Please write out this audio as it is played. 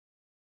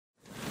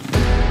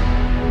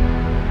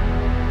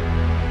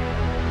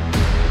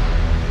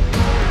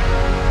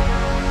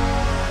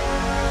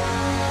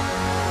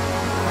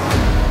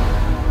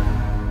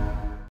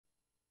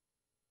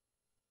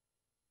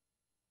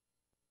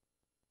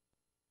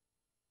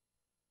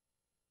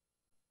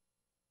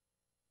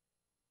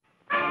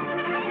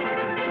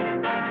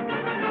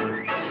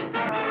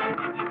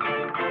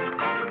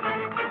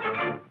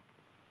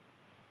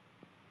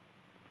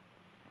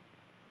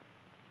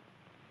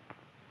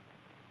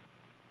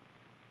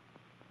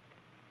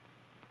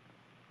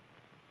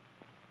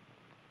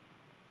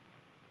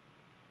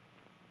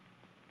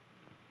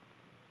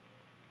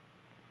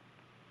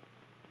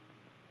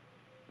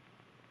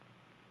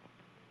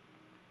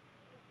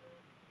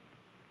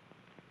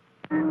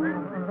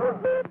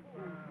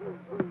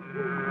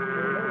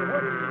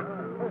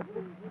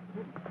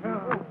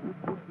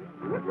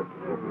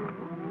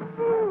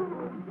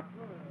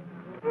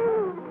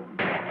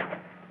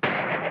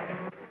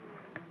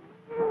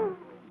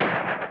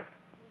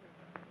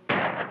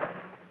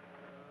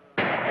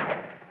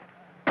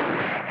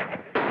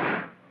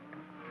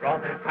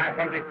fire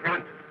from the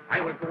front.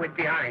 I will go in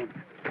behind.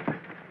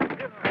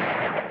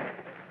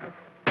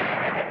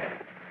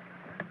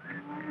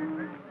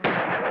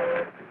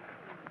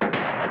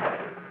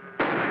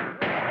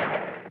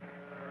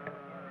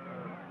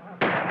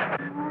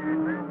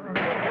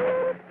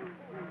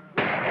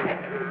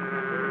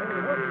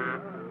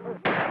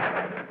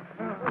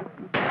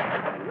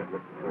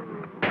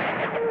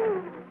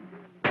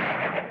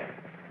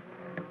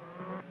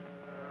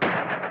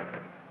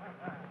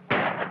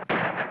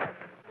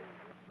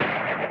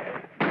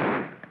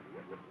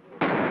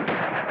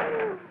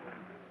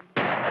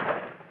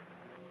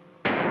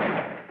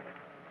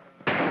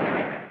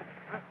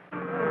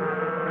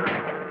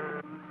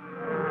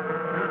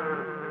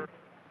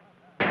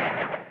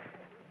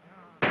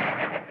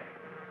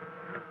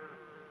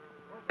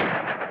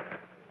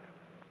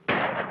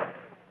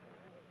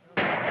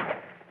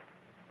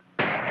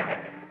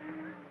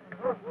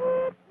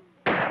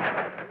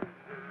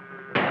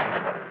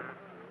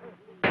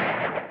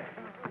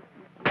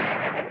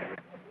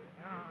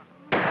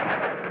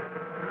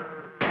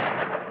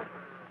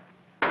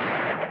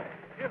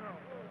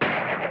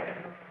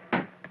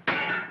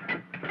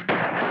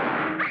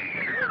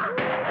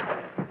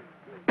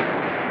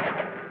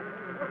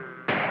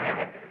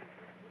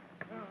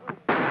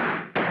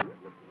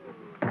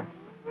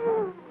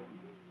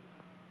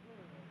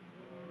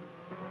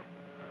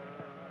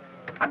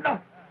 Outlaw!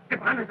 The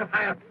banners of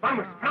fire!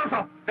 Vamos,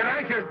 pronto! The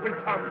Rangers will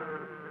come!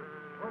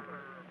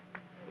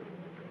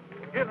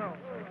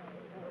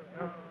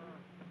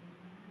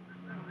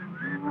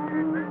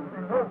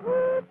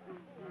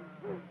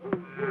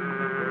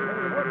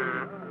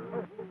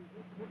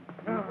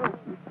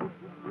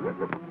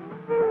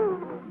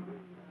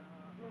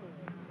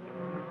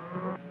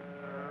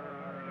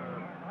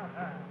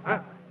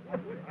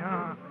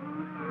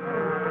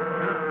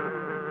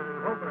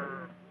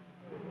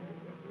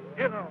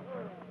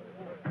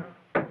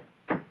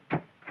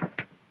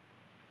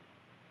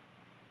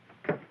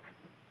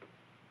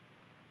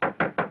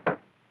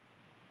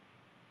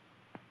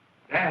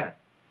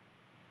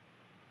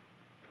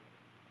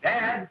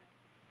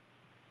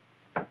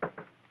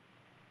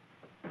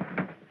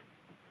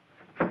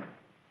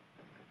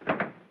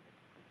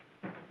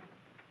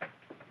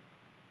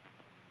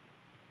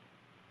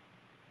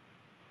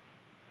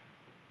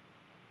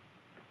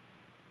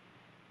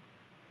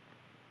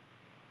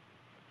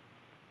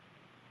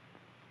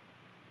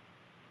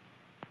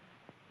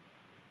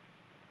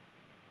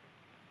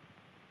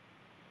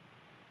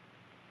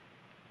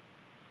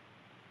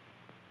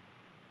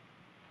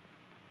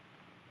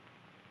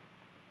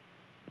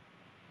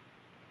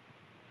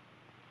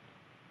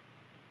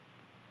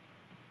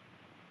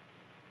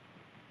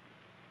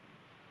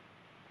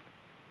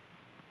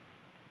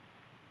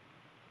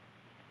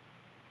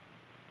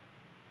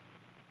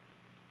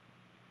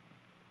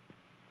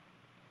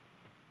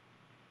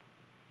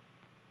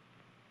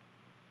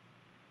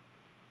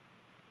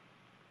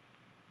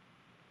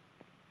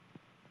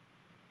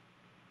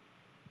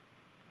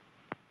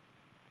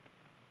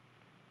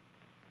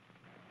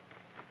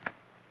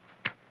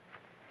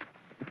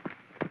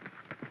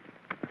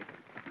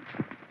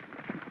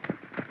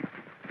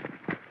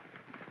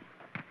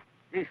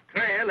 This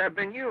trail had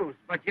been used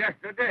but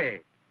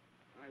yesterday.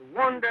 I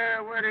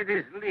wonder where it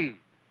is leads.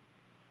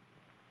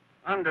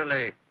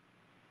 Underlay.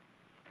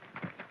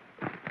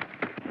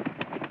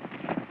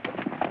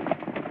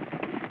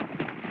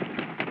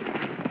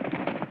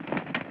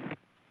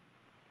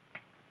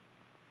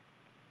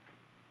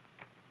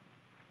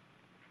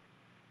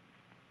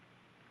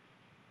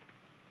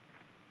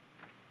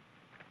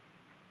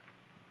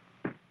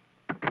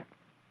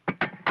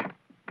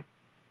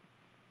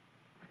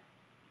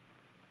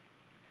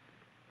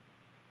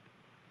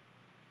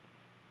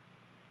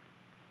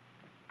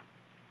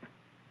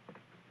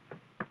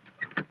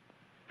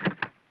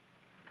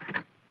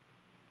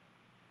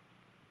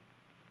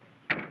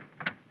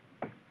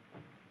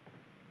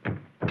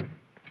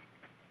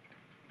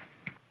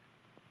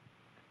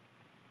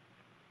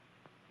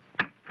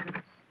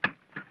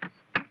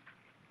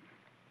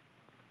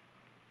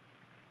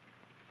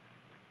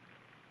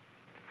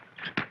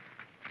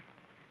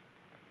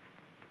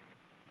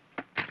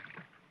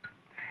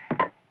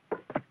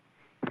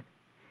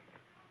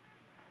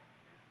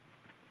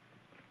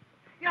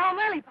 You're home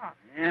early, Pop.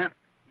 Yeah,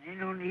 ain't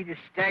no need of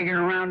staggering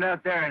around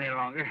out there any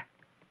longer.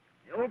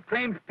 The old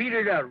claim's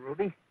petered out,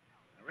 Ruby.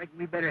 I reckon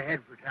we better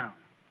head for town.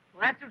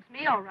 Well, that suits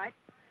me all right.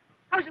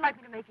 How would you like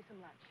me to make you some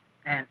lunch?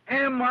 And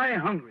am I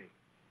hungry?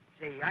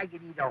 Say, I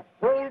could eat a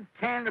whole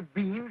can of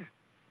beans,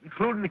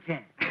 including the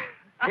can.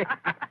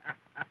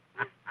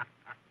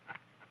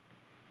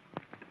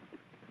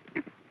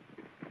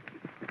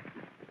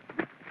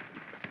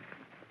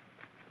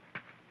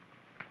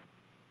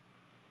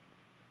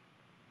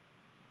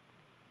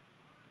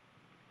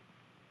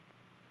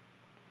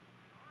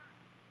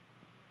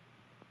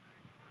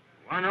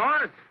 One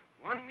horse,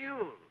 one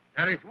mule.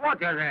 There is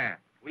water there.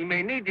 We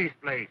may need this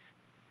place.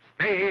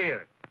 Stay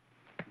here.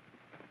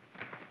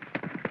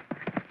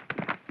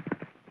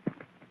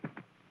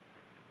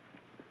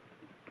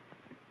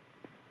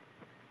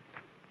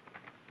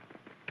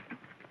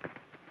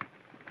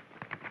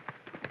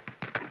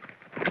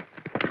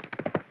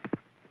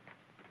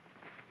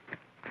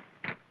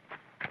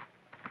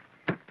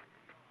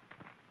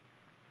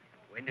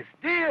 Buenos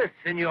dias,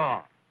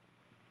 senor.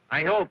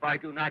 I hope I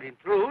do not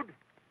intrude.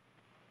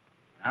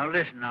 Now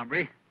listen,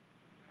 hombre.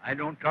 I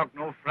don't talk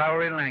no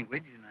flowery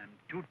language, and I'm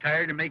too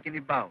tired to make any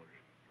bows.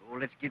 So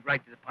let's get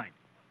right to the point.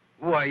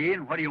 Who are you,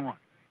 and what do you want?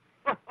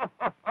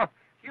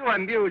 You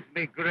amuse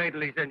me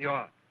greatly,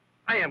 senor.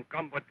 I am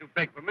come but to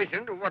beg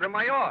permission to water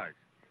my oars.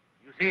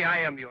 You see, I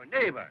am your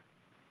neighbor.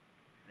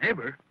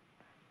 Neighbor?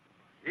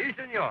 Si,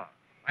 senor.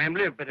 I am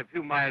live but a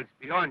few miles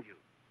beyond you.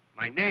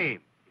 My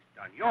name is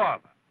Don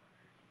Yorba.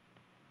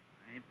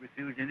 I ain't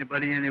refused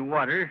anybody any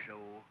water, so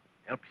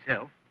help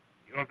yourself.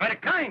 You're very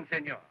kind,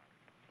 senor.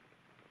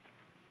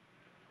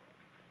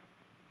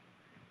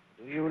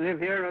 Do you live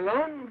here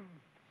alone?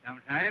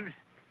 Sometimes.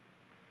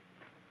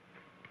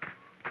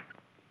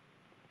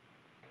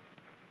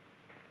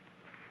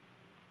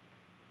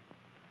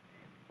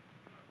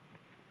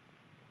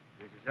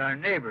 This is our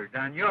neighbor,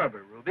 Don Yorba,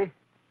 Ruby.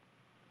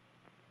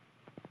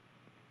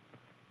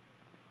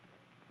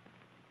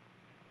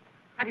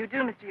 How do you do,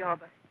 Mr.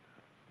 Yorba?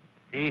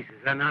 This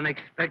is an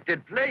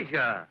unexpected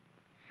pleasure,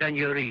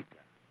 senorita.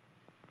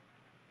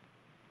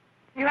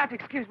 You'll have to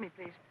excuse me,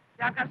 please.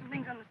 I've got some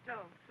things on the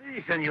stove.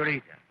 Si,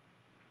 senorita.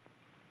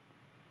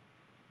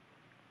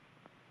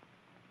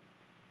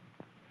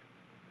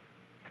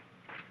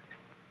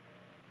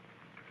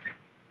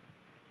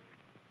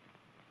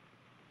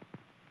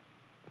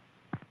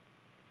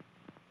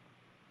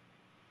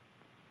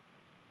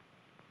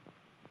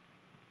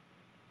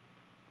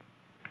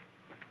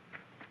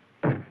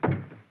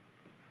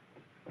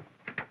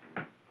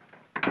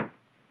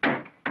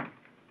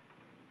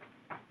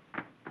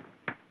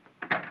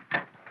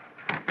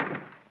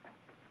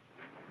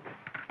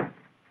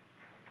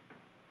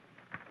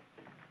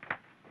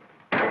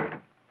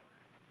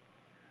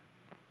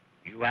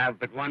 You have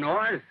but one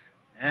horse?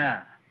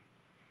 Yeah.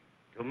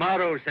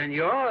 Tomorrow,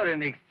 senor,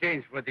 in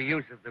exchange for the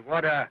use of the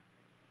water,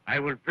 I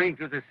will bring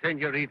to the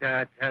senorita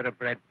a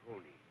thoroughbred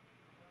pony.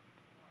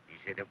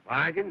 Is it a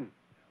bargain?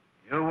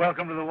 You're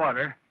welcome to the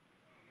water.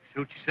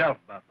 Suit yourself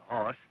about the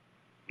horse.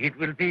 It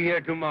will be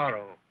here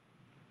tomorrow.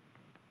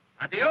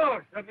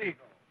 Adios, amigo.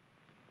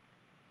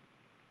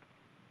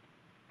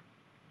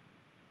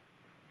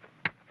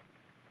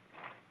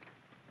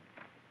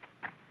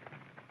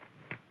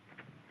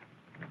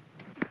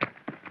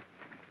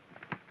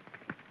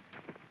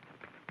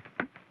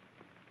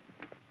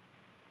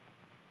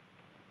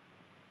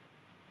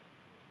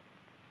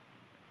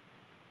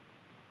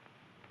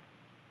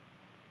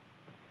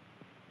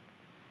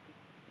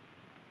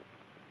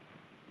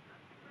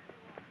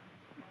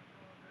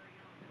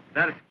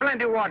 There's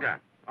plenty water.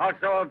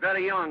 Also a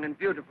very young and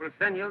beautiful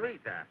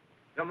senorita.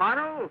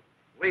 Tomorrow,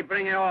 we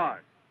bring a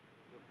horse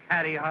to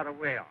carry her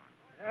away on.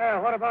 Yeah,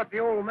 what about the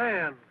old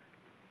man?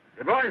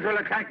 The boys will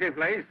attack the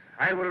place.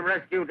 I will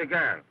rescue the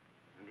girl.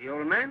 And the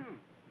old man,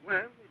 well,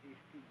 it is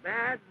too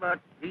bad, but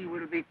he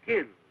will be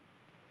killed.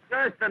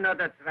 Just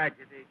another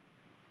tragedy.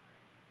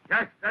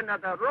 Just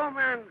another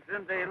romance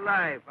in the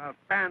life of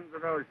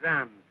Pandro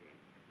Zanti.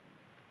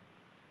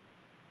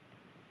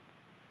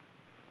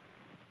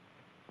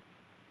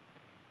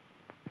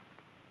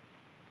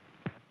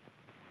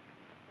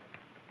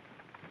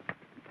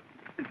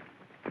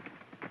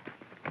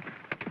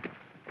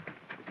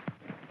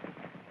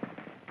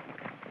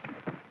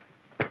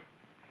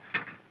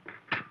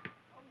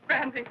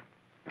 Brandy,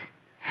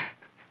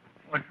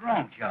 What's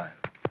wrong, child?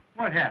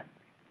 What happened?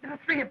 there are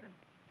three of them.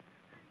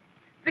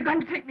 They're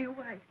going to take me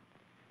away.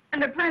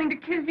 And they're planning to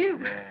kill you.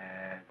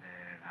 There,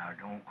 now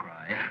don't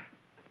cry.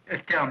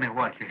 Just tell me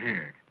what you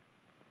heard.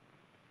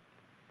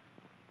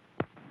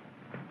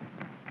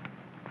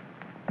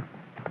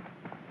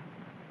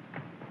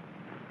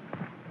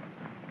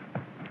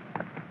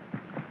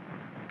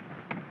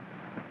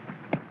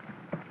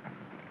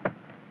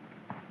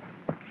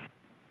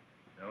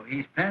 So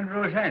he's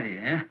Pandro's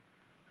Zanti, eh?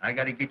 I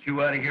gotta get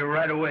you out of here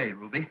right away,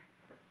 Ruby.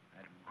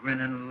 That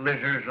grinning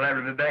lizard's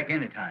liable to be back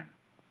any time.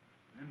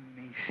 Let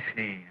me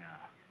see now.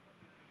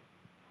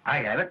 I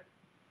have it.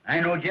 I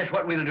know just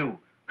what we'll do.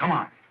 Come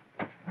on.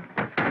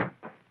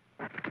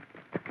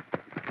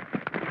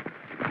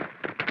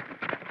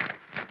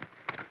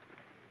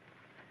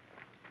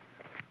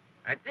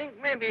 I think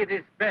maybe it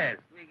is best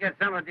we get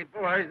some of the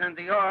boys and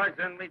the horse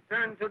and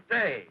return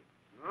today.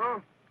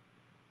 No?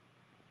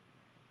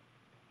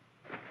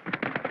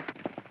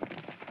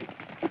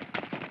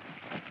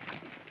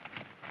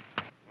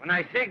 When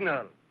I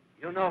signal,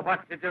 you know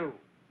what to do.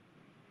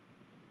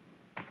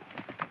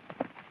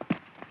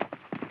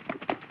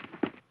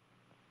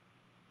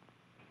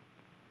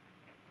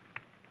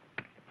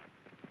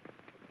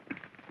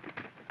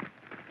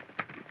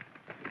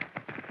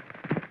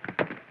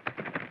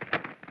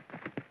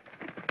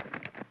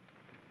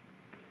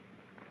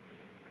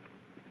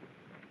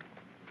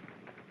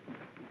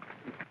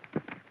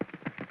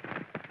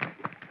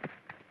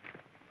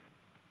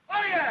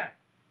 Oye,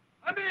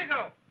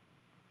 amigo!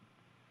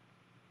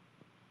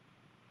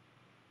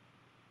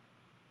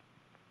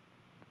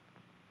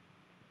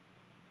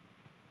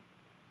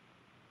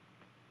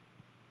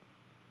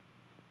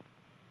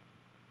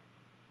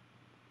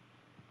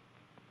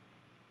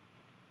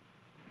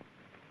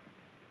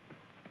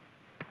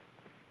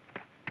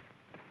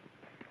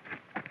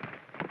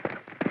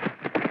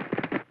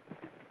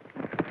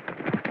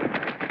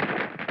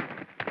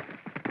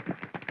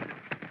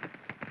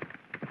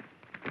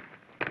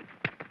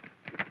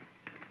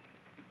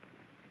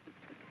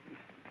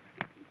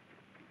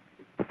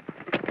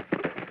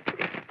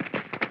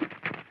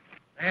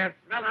 They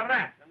smell a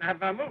rat and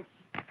have a moose.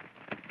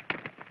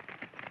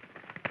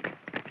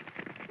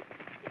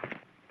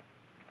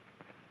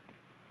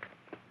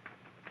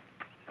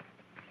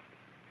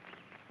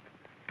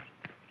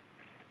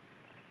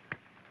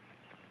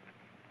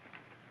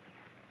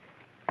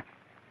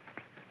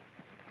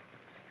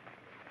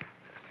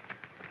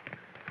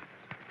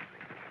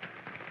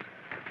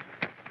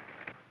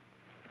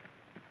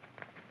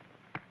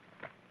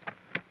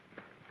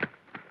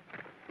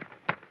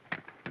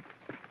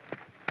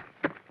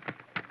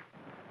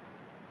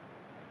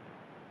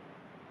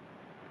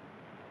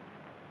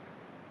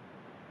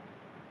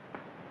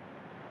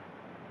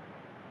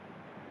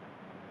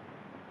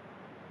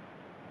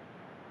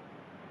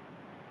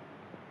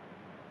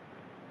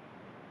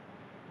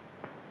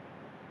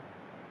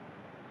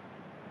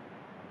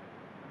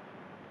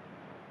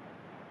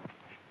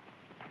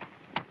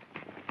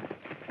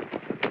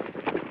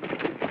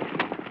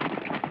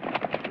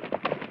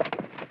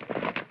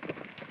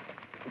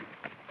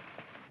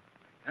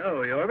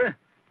 Hello, Yorba.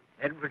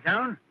 Heading for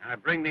town? I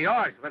bring the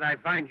horse, but I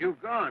find you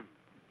gone.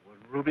 Was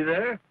Ruby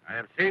there? I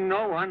have seen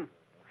no one.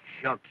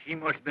 Shucks, she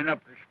must have been up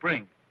the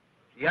spring.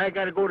 See, I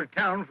got to go to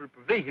town for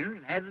provisions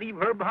and had to leave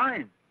her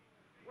behind.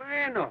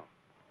 Bueno.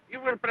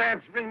 You will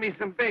perhaps bring me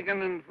some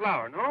bacon and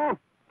flour, no?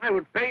 I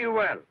would pay you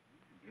well.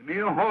 Give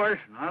me a horse,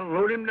 and I'll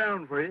load him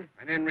down for you.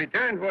 And in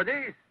return for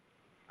this,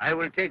 I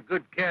will take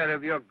good care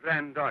of your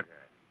granddaughter.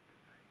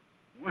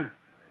 Well,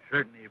 I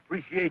certainly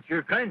appreciate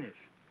your kindness.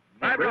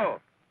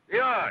 Pablo,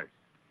 yours.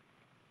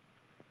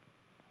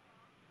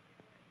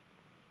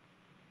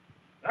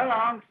 So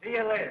long. See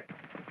you later.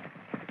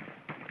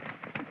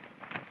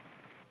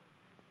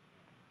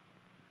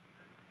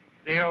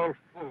 The old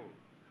fool.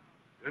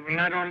 We will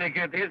not only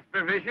get his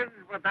provisions,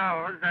 but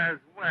ours as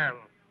well.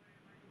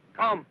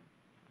 Come,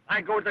 I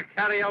go to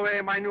carry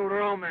away my new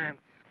romance.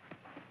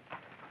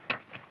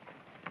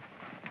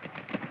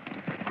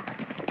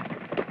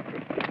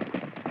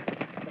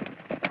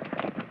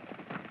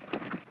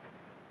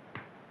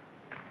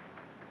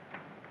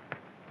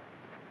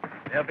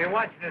 They'll be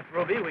watching us,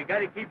 Ruby. We got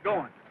to keep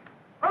going.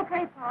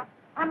 Okay, Pop.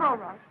 I'm all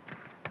right.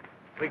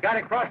 We got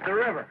to cross the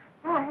river.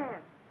 Go ahead.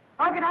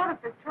 I'll get out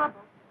of this trouble.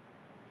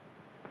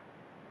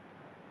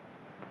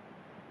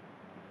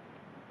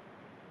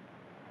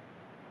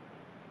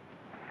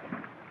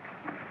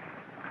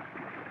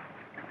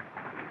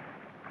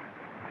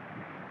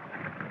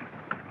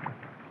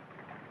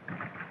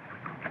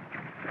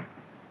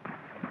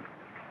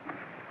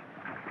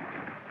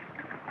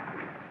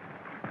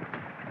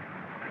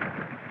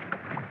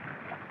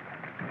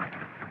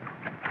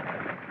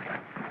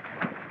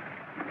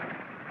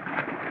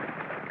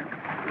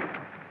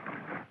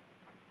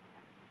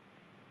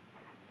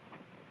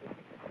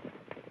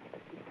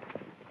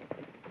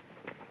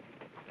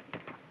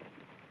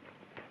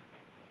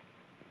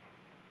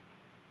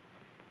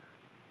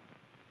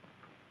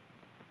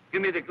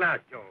 Give me the glass,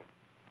 Joe.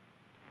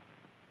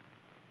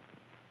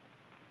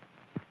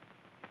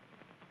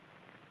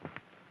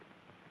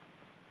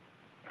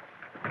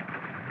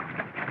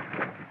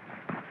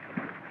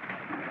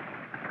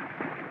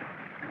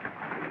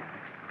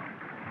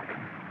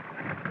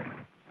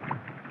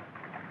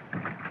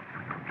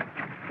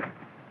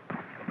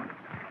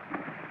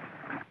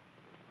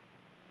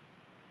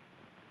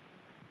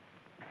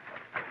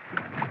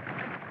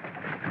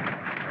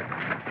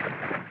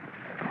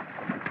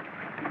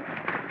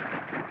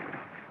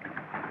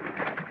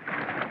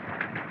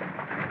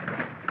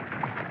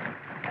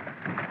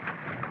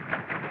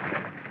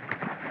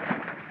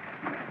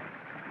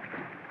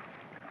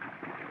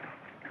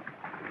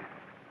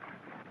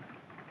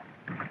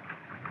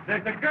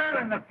 There's a girl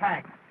in the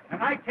pack,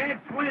 and I can't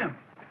swim.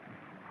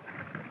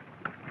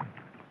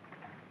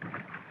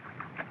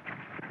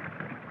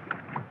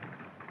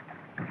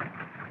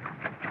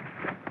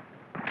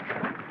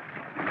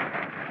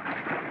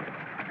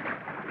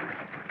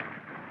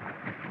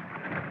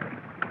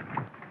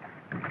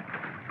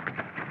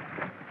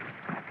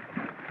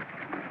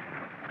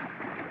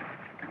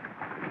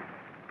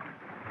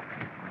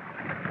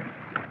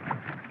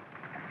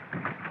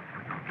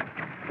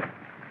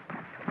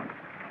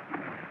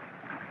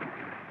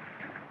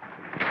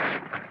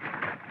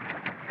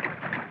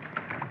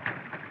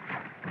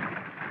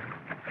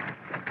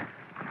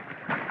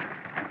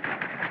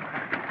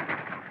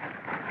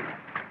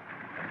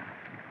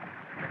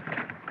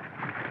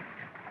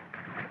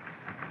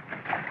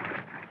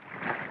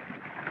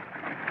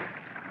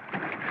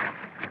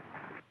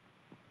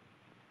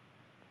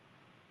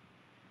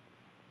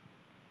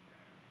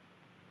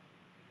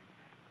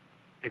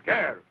 The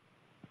girl.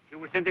 She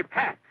was in the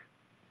pack.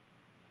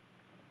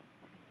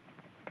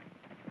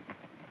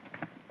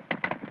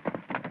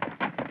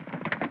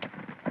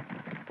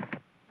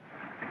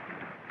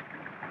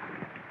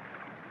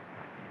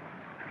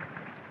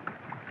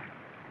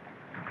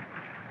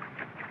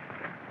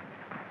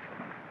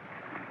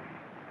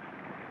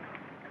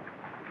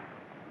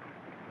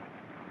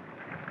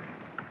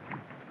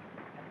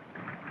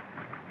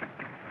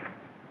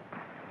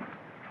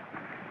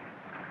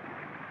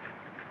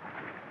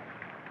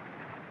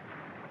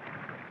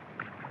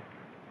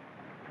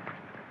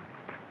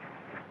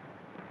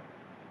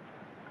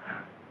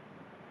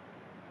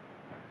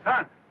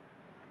 Son,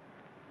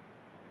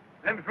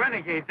 them's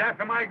renegades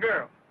after my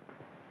girl.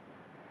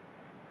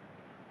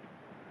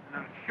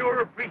 And I'll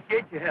sure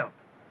appreciate your help.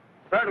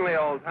 Certainly,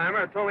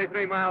 old-timer. It's only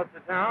 3 miles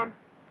to town.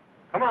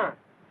 Come on.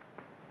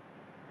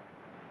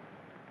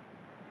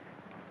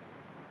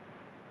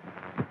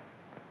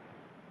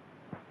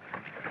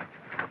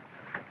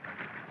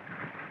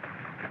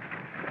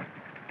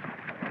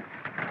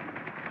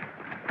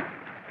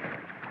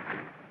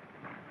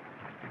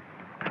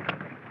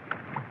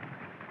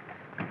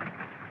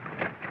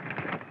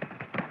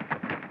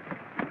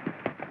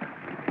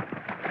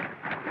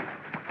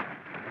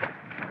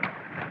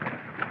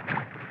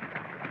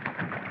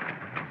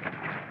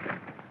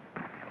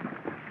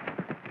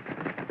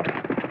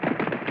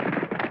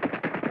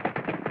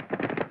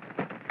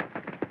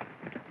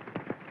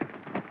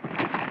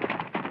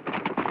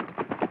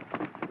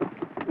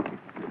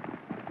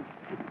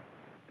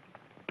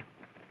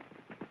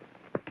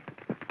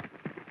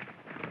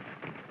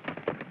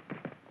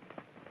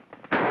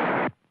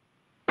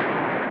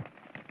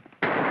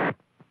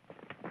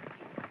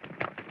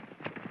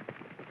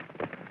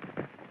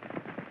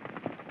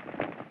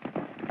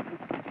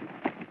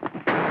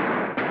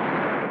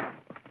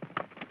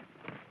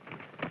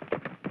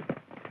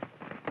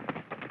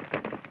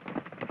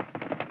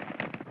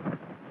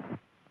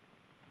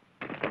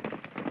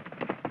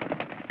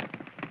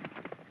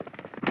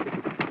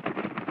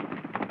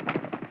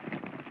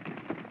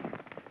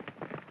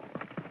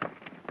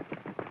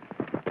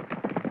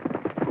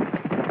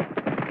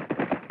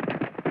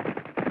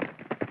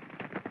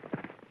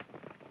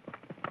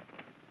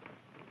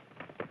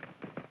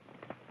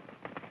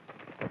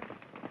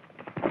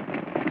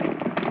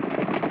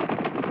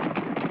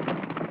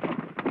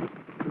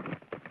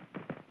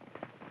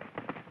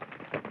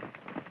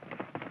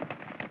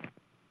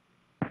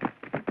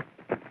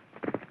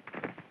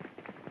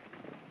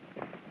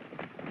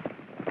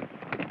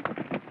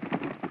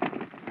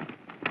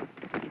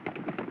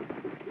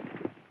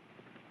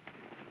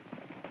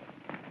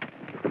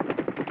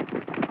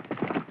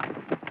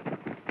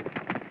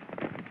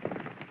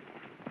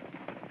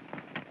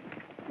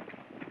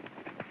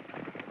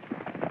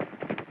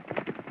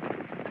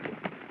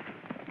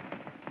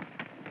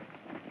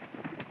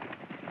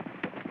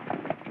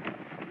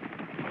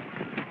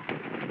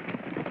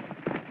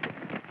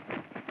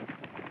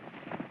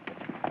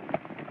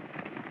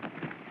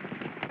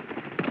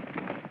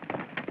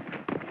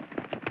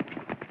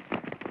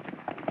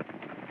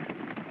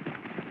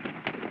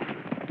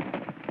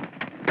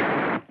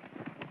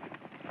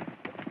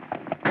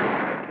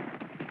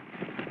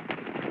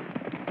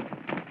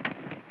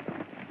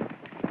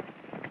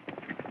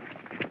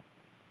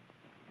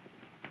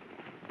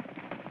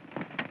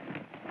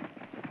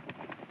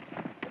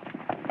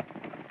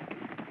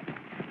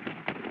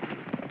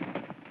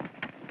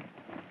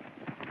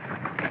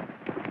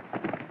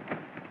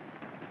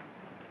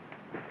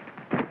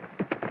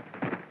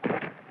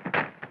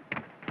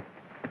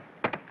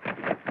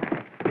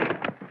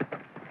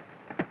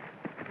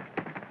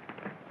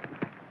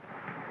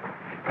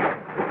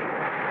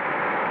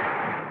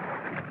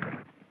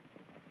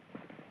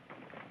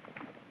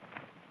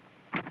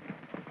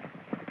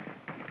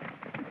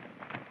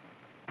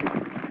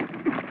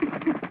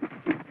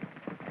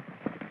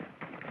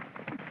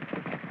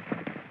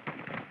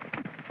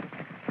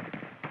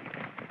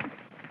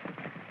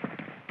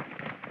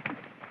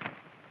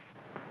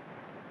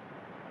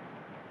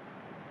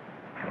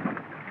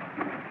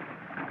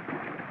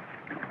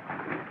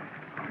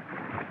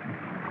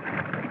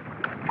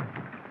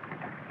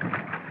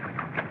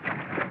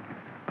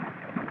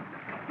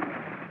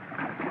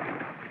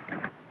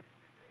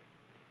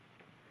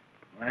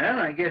 Well,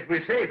 I guess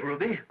we're safe,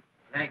 Ruby.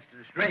 Thanks to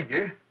the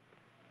stranger. Do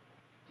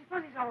you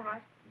suppose he's all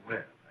right? Well,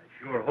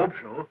 I sure hope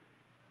so.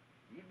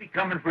 He'd be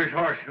coming for his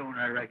horse soon,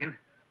 I reckon.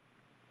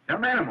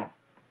 Some animal.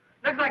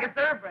 Looks like a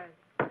thoroughbred.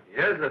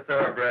 He is a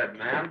thoroughbred,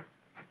 man.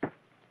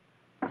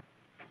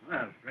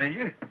 Well,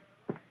 stranger,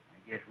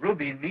 I guess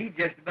Ruby and me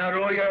just about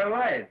owe you our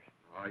lives.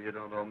 Oh, you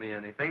don't owe me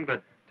anything,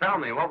 but tell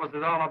me, what was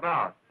it all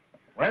about?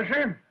 Well,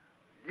 sir,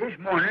 this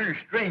morning a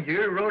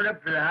stranger rode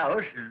up to the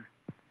house and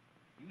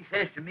he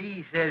says to me,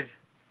 he says,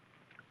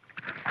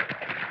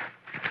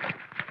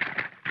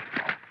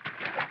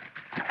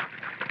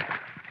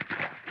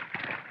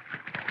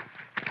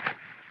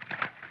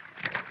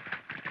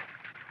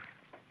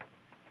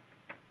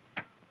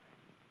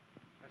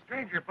 The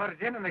stranger put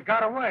it in and they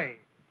got away.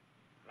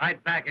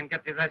 Right back and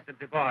get the rest of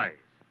the boys.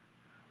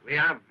 We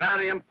have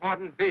very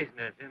important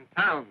business in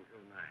town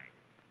tonight.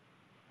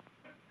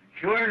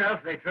 sure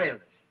enough, they trailed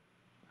us.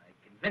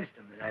 I convinced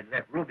them that I'd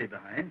left Ruby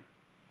behind.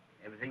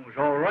 Everything was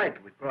all right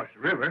till we crossed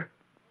the river.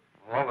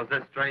 What was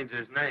this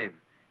stranger's name?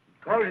 He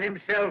called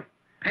himself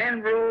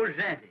Penrose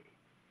Zanti.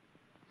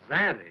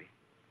 Zanti?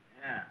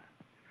 Yeah.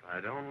 If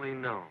I'd only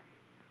known.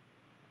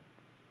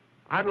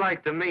 I'd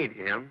like to meet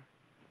him.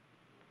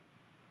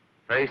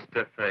 Face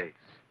to face.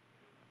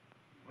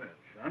 Well,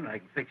 son, I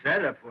can fix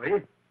that up for you.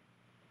 In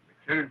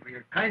return for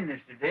your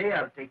kindness today,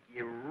 I'll take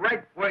you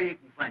right where you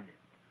can find it.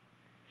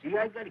 See,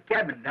 I got a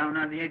cabin down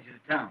on the edge of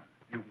the town.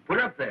 You can put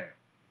up there.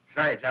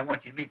 Besides, I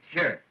want you to meet the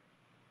sheriff.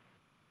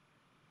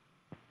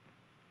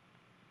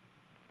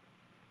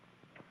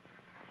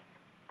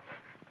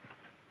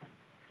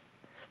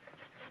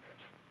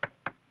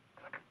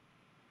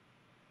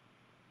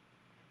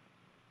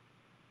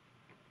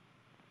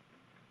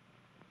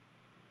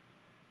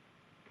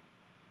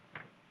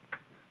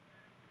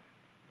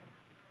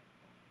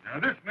 Now,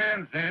 this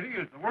man,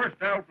 Zanti, is the worst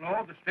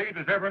outlaw the state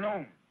has ever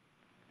known.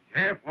 He's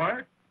half white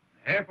and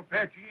half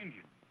Apache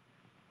Indian.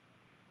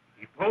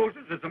 He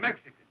poses as a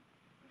Mexican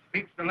and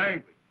speaks the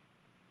language,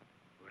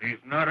 but he's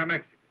not a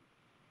Mexican.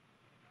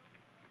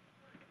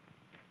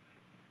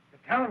 The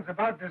town's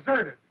about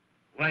deserted.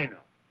 Bueno.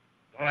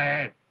 Go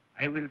ahead.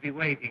 I will be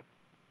waiting.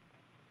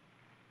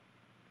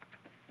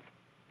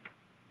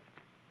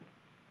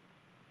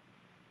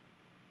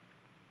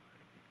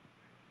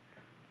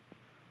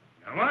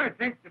 Now, I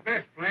think the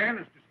best plan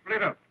is to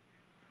split up.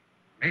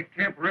 Make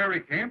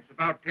temporary camps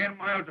about 10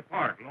 miles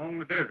apart along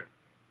the desert.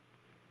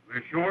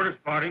 We're sure to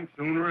spot him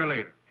sooner or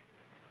later.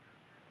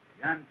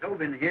 John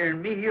Tobin here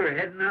and me are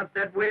heading out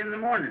that way in the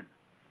morning.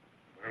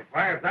 Well,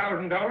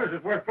 $5,000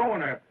 is worth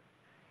going after.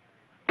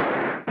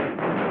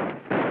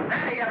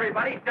 Hey,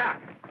 everybody,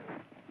 duck.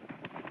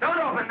 Don't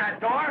open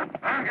that door.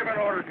 I'm giving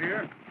orders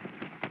here.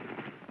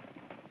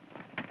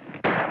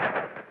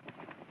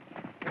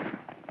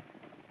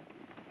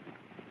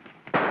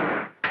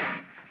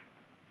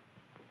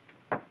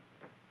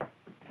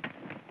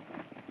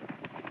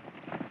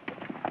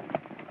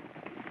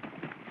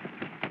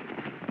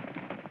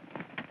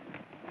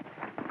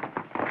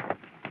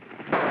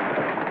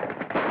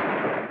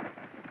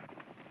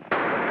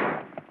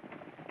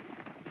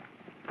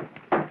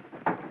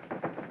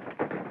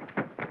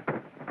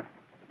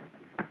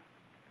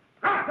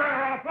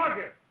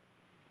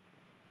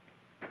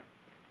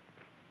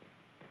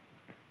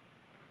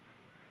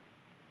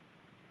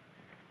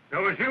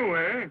 So it's you,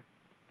 eh?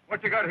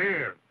 What you got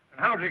here? And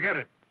how'd you get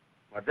it?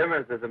 What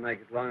difference does it make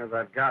as long as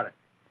I've got it?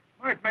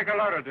 Might make a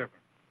lot of difference.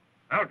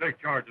 I'll take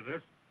charge of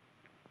this.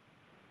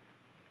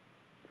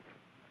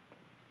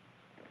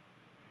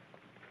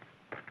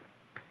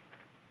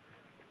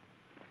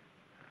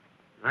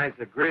 Nice,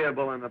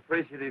 agreeable, and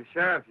appreciative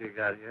sheriff you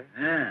got here.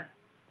 Yeah.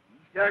 He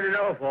started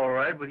off all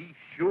right, but he's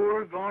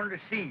sure gone to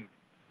seed.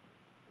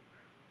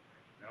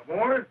 Now,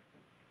 boys,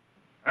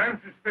 I'm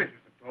suspicious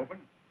of Tobin.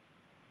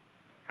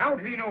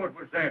 How'd he know it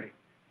was Zanti?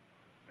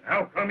 And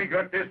how come he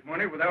got this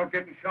money without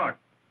getting shot?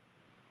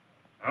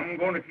 I'm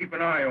going to keep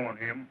an eye on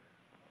him.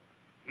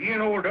 He and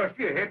old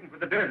Dusty are heading for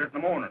the desert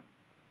in the morning.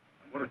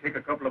 I'm going to take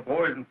a couple of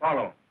boys and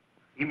follow him.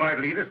 He might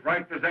lead us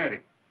right to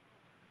Zanti.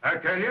 I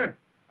tell you,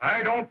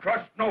 I don't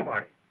trust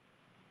nobody.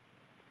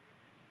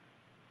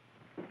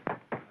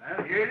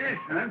 Well, here it is,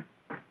 son.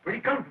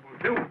 Pretty comfortable,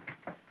 too.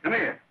 Come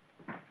here.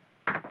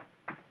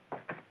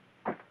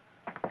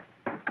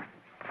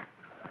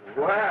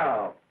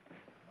 Wow.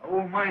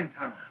 Old mine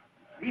tunnel.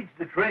 Leads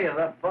the trail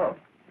up above.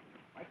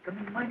 Might come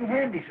in mighty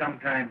handy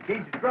sometime in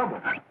case of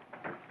trouble.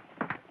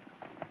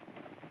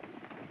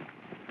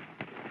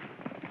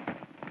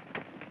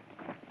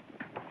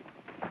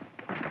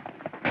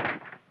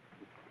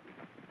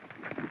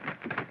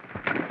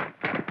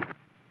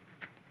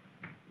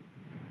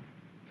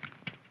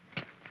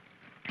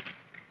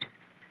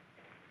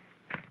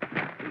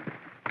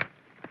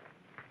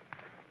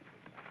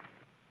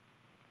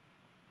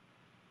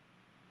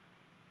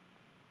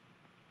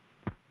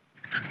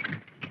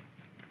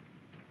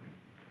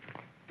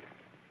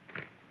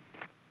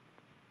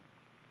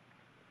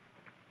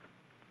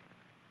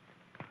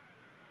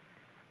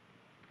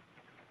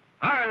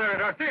 Hi there,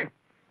 Dusty.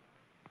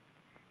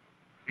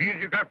 Seeing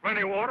as you got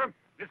plenty of water,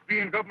 this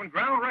being government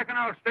ground, reckon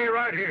I'll stay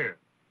right here.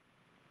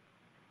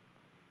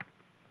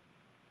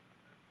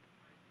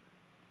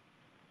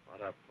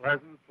 What a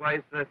pleasant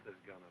place this is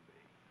going to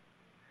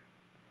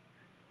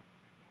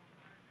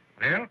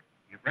be. Well,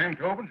 your friend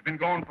Tobin's been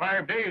gone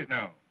 5 days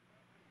now.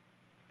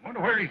 Wonder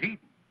where he's eating.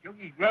 Took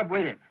his grub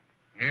with him.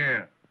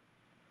 Yeah.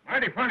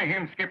 Mighty funny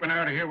him skipping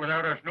out of here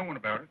without us knowing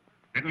about it.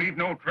 Didn't leave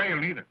no trail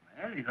neither.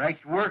 Well, he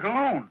likes to work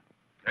alone.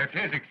 That's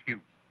his excuse.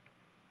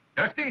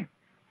 Dusty,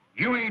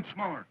 you ain't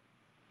smart.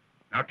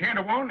 Now, 10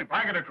 to 1, if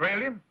I gotta trail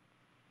him,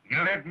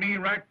 you let me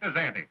right to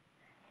Zanti.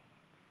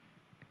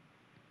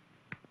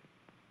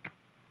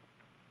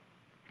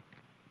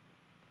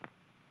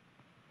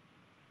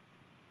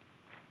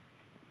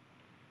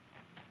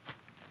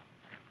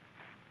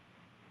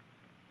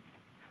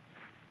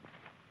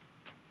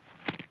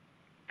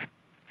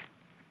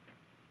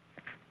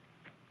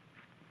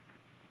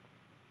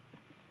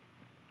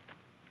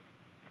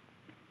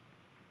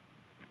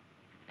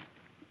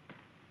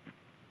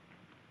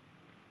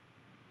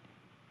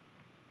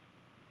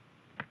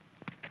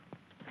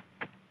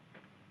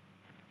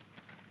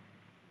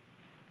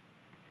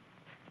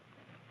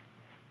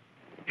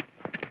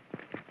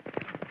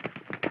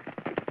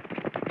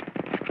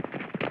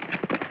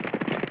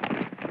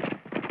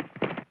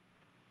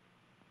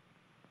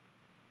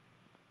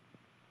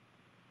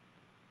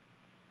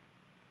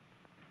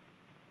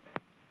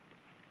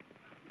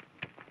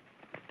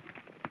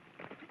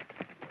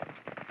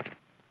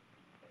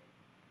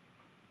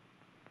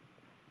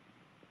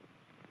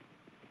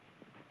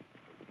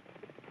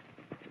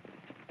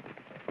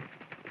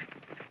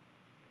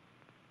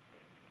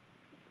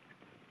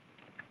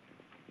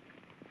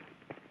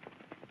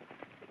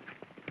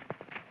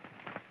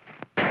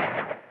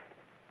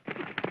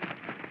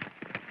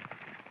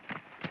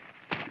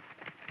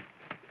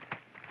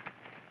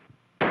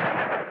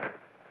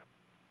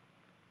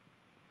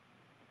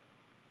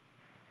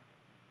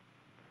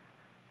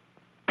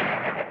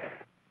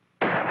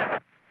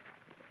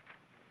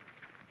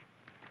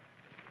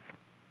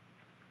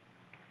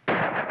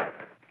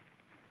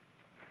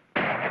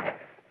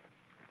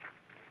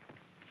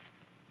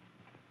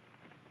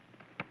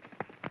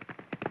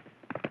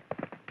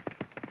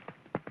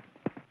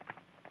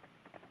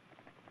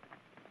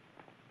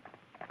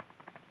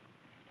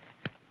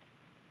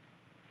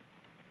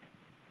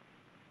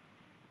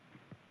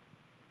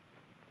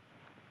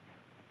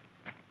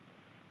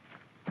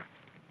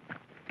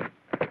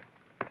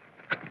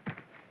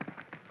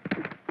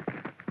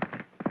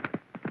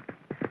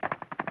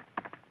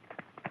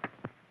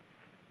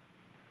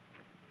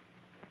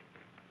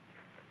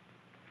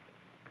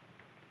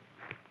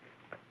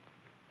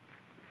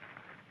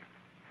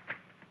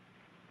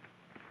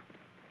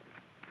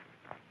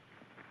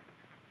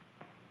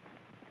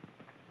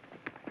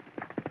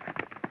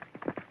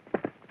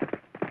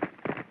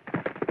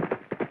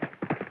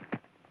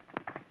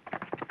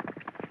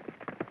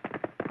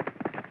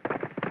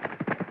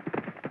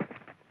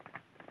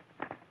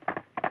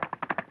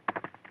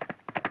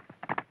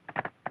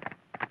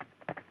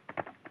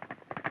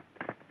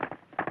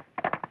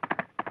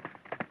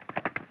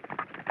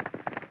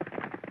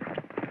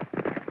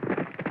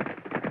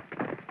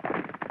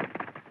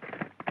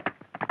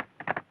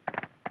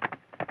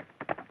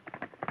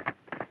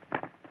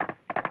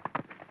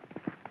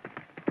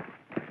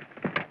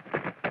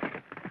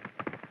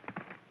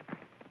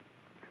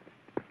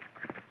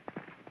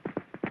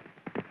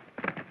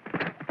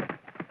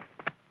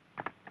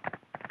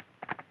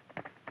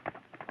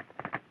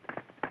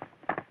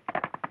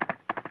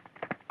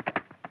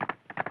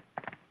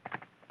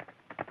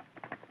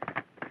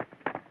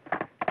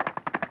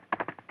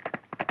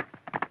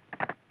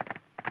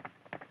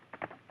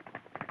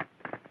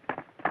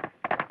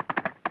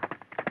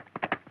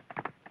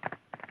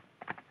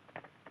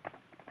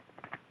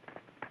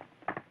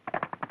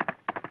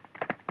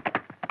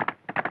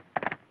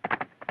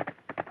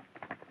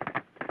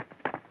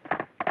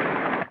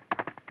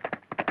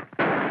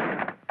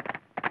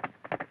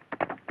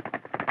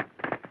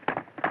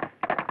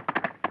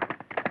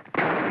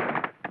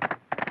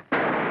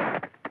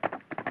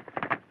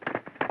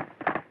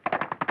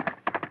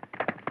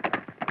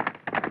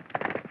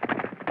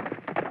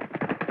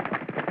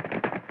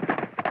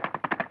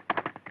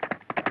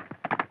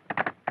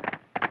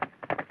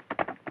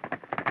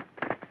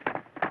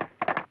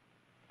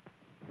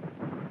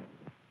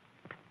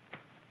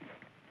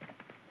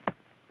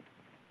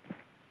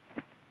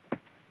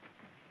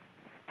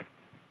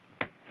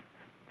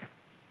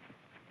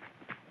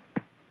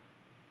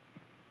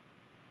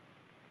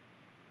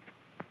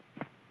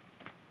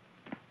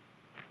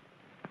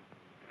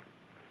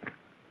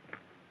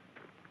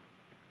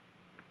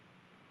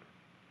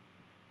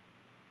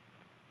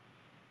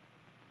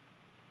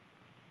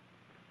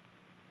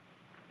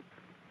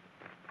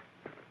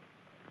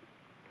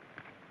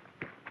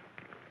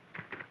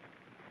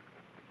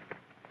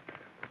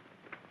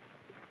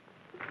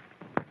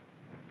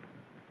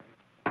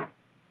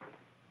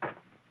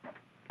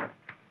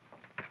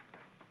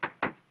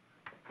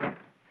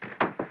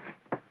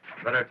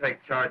 Better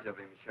take charge of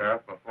him,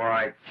 Sheriff, before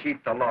I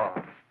cheat the law.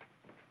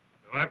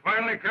 So I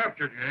finally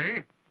captured you,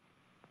 eh?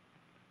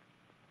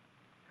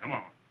 Come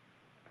on.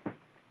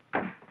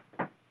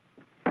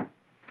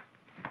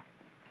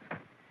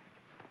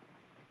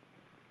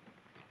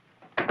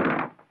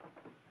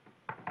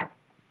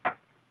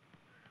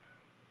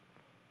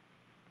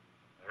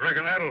 I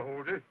reckon that'll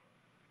hold you.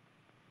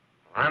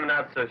 I'm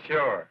not so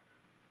sure.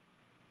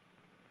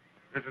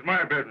 This is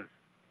my business.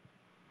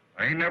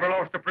 I ain't never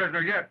lost a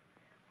prisoner yet.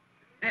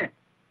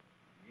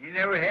 You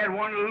never had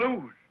one to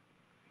lose.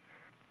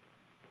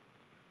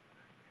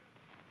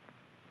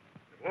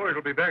 The boys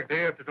will be back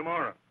day after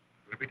tomorrow.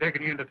 We'll be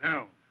taking you into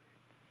town.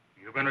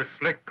 You've been a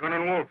slick,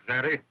 cunning wolf,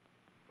 Zanti,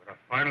 but I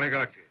finally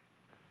got you.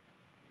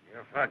 You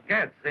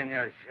forget,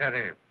 Senor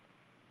Sheriff.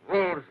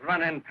 Wolves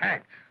run in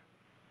packs.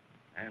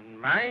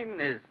 And mine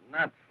is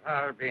not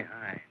far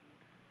behind.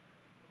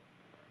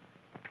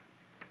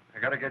 I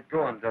gotta get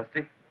going,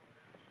 Dusty.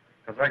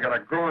 Because I got a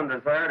growing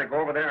desire to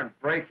go over there and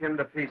break him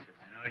to pieces.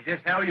 I know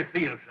just how you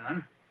feel,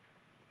 son.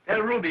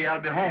 Tell Ruby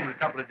I'll be home in a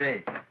couple of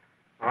days.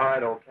 All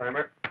right,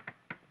 old-timer.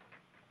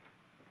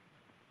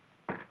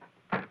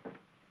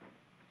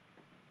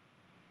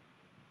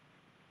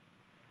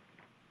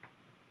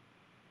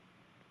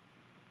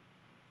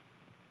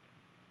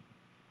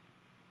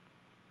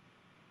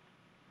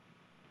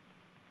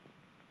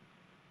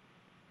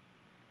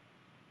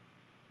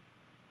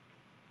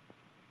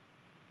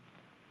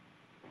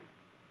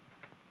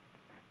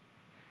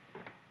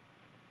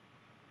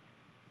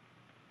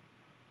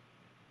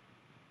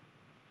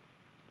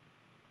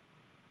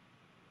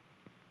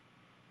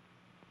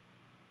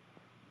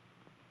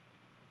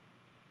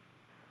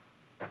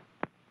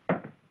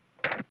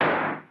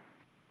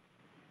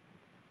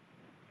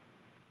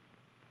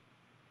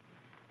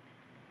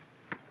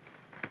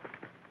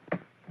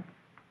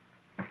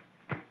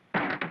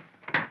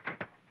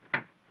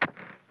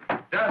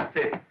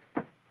 Dusty.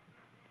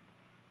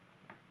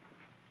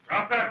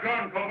 Drop that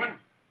gun, Tobin.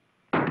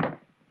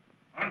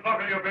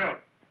 Unbuckle your belt.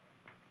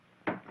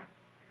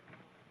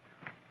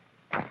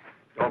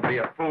 Don't be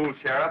a fool,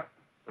 Sheriff.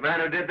 The man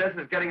who did this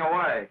is getting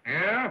away.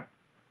 Yeah?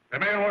 The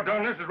man who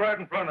done this is right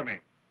in front of me.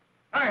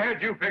 I had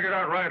you figured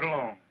out right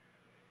along.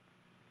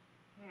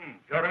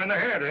 Shot him in the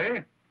head,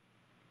 eh?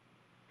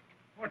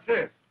 What's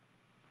this?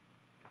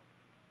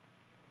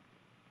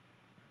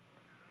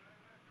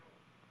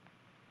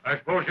 I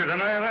suppose you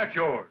deny that's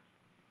yours.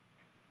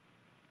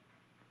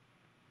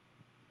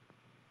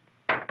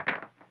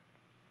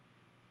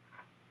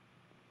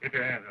 Get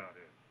your hands out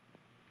here.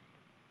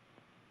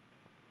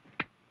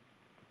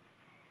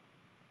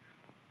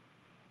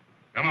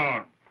 Come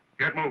on,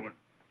 get moving.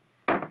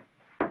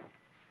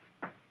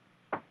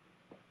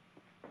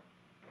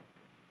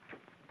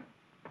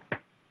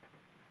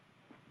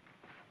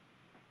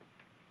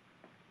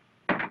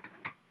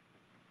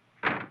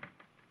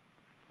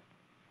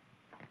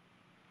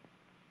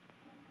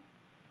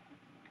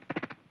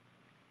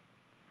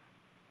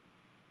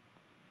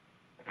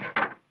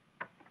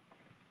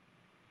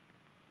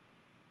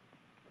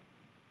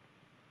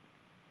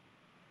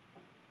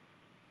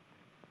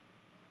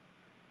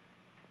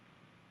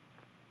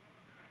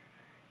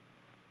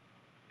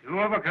 Two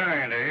of a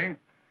kind, eh?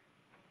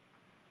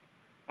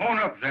 Own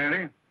up,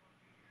 Zanti.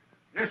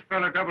 This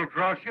fella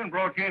double-crossed you and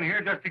brought you in here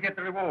just to get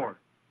the reward.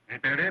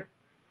 Ain't that it?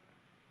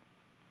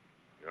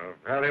 You're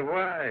very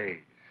wise,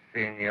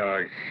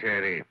 Senor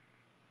Sheriff.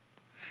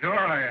 Sure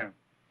I am.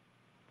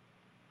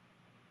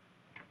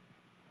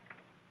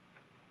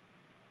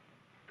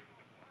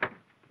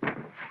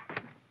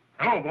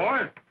 Hello,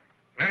 boys.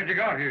 Glad you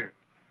got here.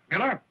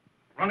 Miller,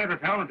 run into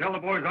town and tell the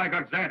boys I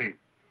got Zanti.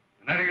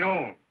 And that ain't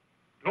all.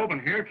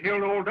 Tobin here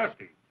killed old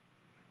Dusty.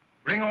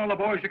 Bring all the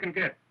boys you can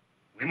get.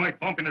 We might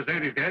bump into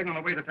Zanti's gang on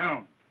the way to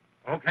town.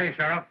 Okay,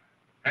 Sheriff.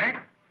 Hank,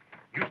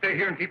 you stay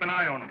here and keep an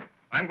eye on them.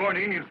 I'm going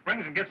to Indian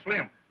Springs and get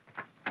Slim.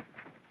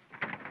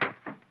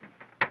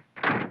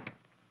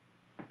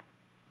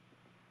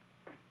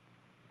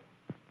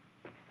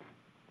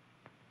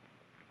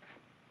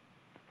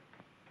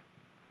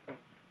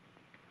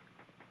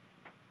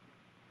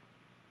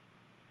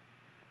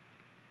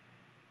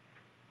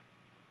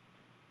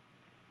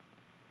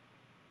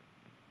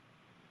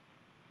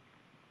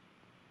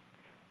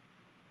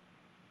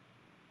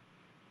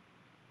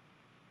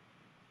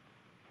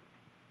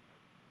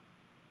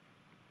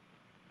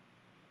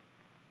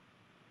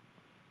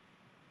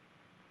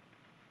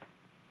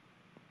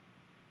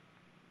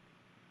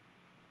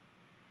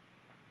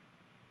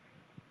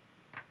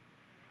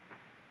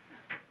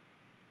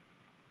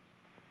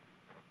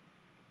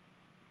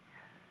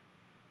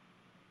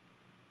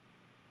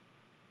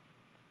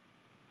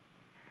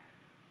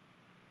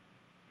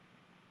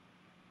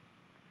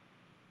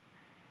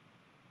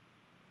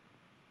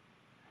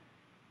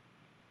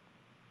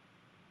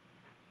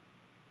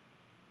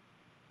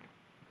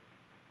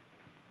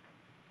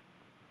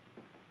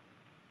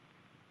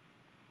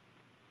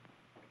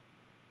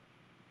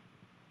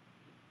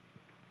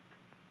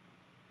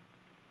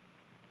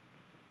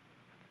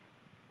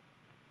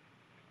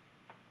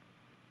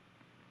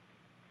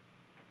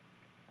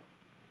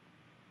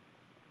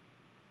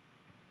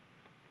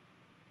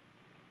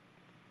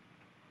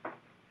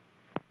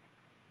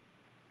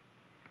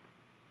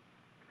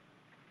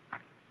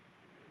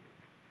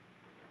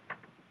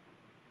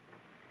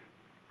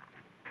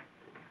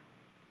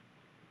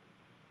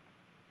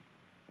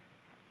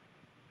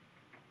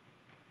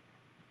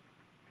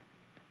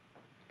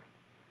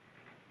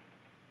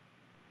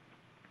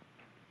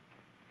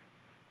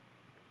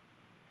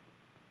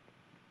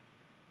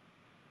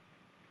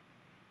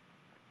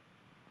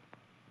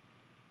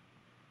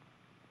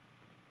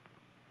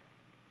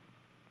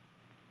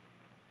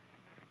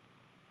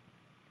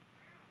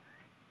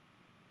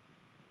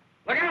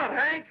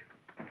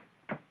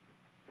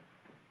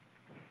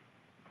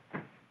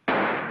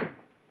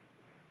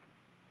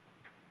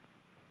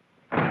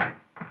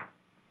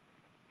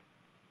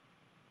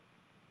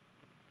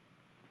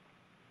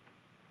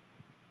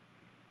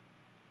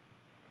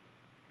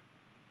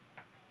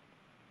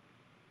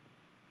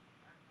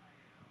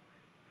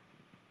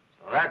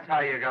 So that's how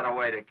you got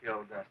away to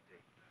kill Dusty.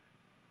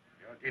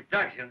 Your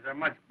deductions are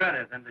much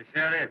better than the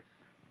sheriff's.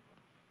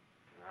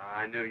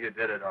 I knew you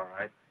did it all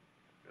right.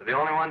 You're the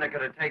only one that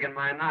could have taken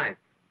my knife.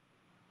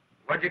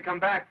 What'd you come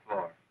back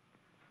for?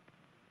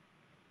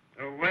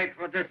 To wait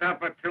for this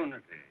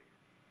opportunity.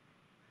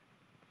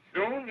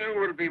 Soon you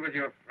will be with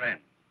your friend,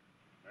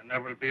 and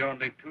there will be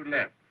only two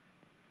left.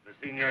 The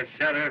senior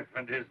sheriff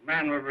and his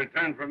man will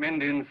return from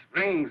Indian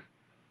Springs.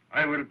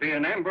 I will be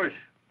in ambush.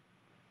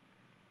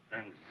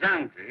 Then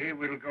Zanti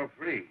will go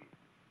free.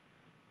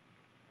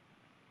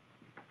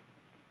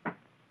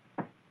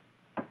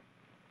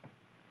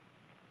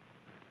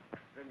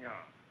 Senor,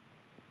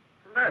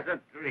 let us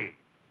agree.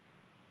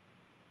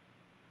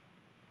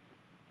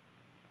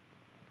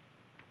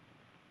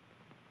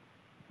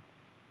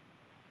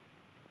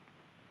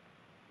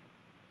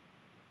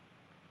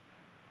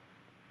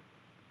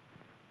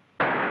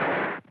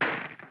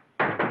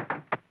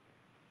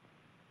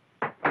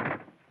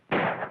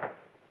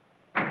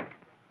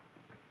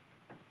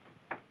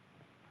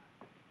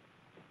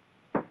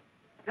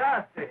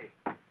 Dusty,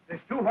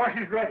 there's 2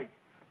 horses ready.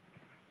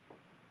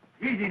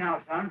 Easy now,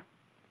 son.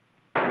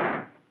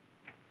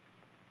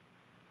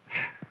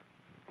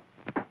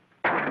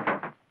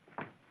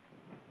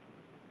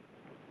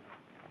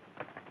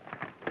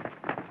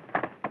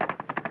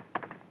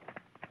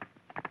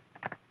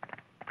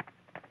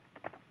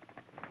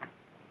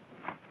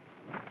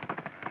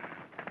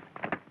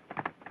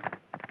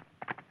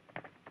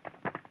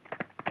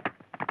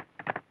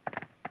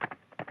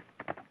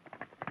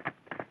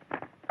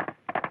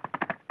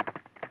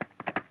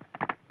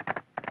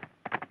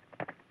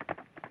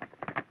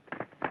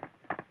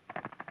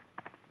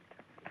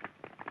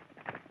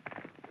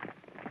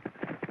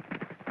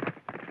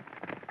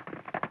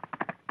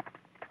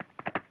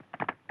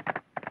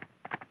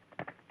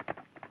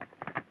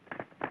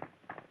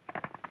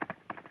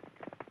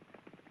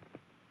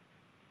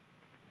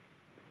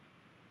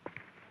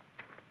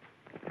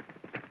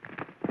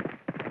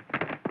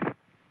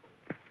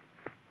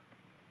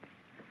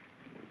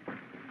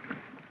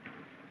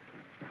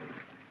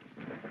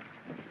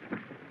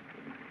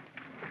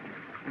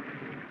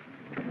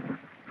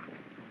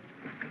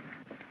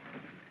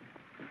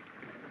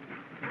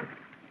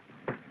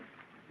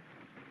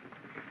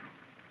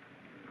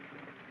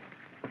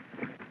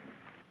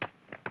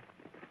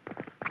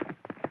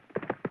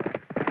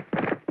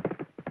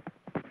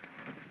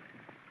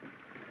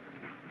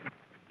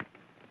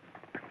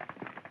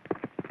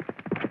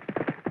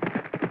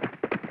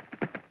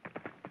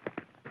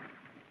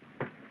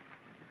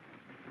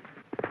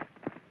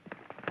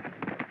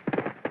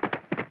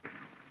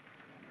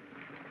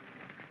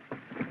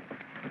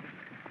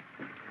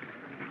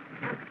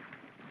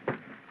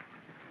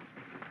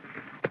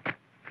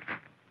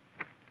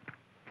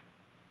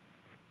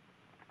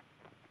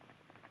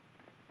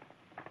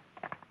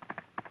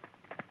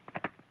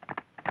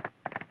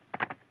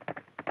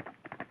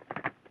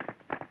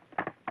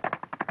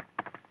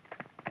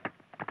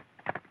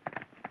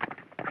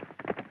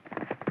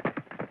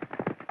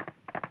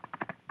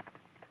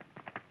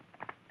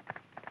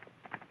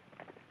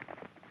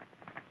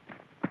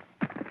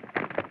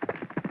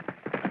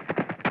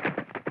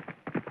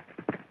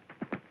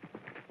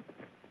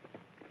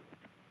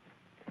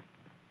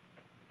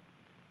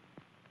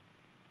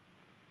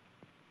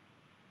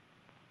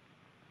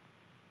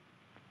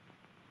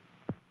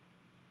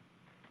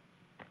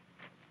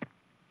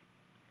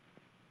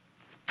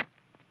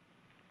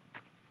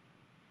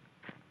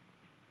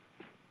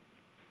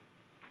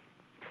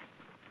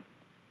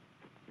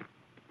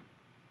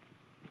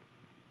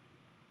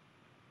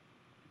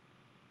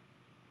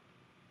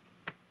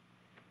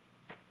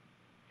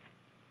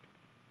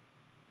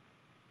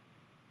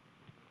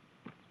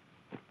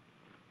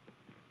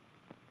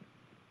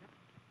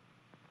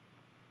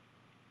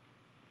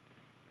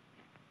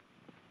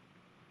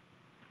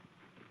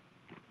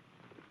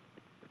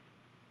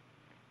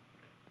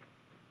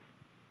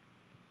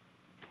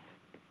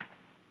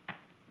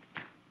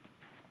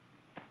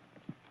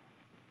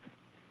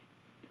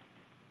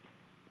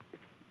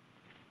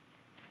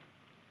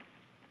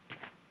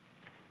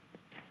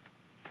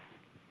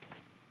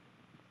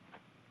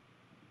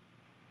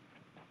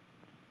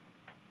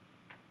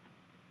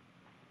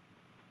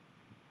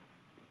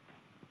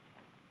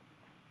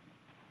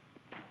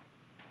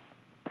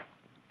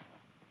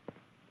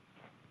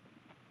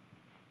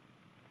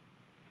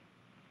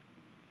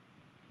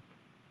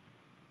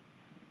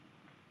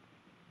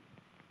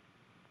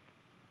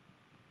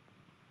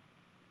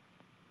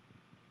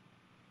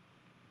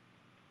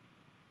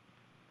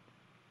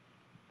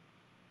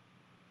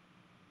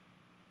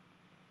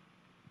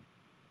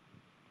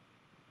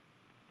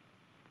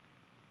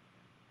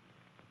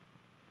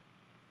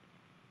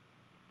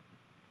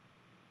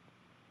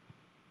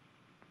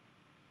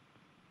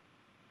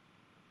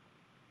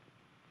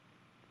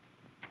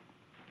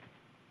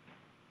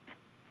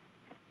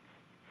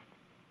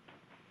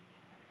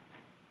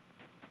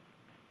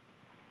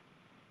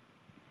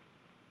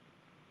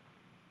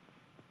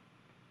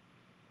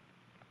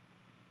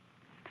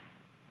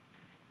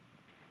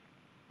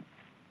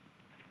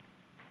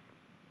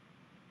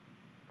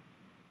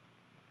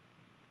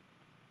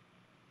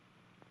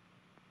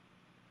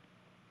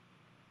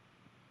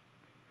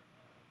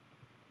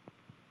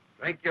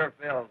 Drink your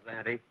fill,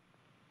 Zanti.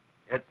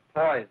 It's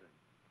poison.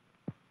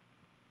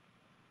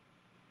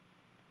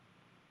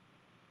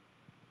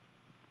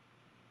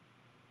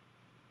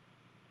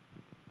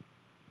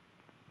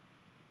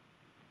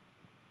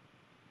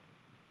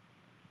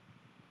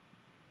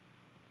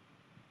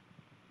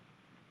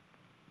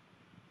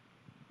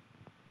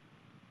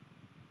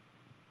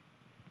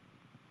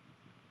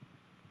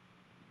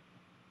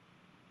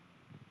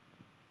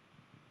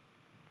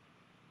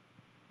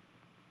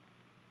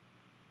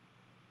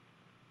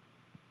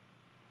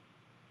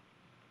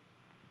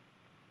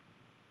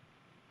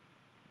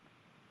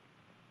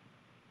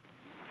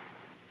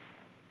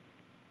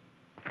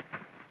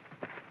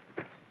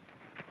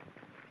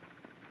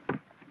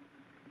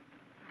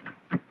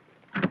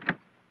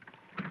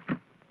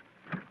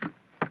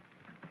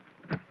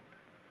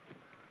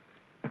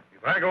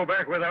 If I go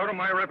back without him,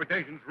 my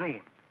reputation's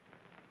ruined.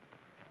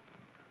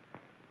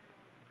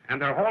 And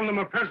they're holding him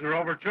a prisoner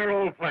over at your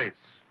old place.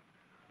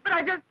 But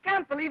I just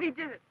can't believe he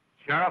did it.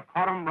 Sheriff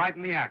caught him right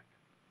in the act.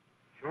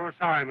 Sure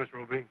sorry, Miss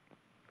Ruby.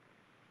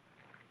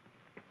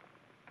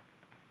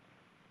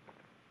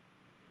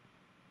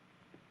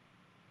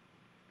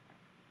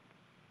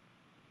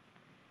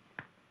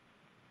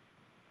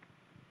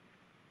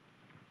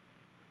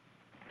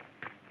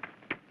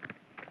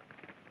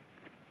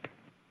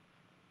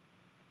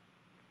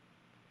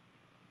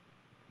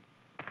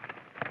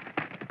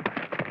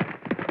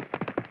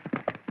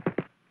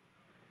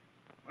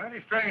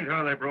 Mighty strange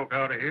how they broke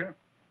out of here.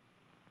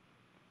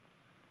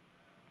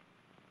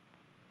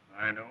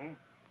 I know.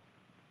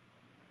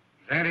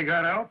 Zanti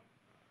got out,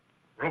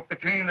 broke the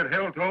chain that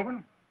held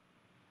Tobin,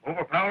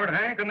 overpowered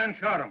Hank, and then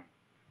shot him.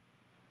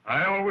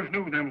 I always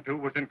knew them two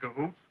was in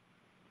cahoots.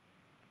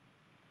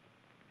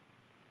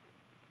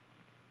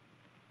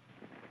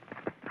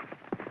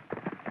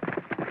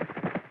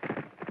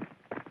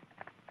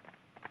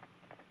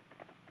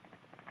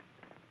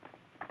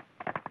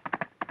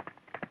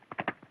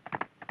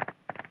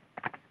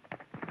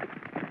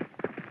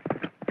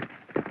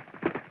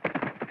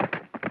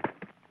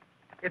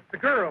 It's the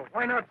girl.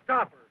 Why not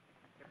stop her?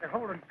 If they're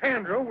holding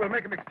Pandro, we'll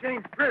make them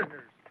exchange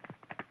prisoners.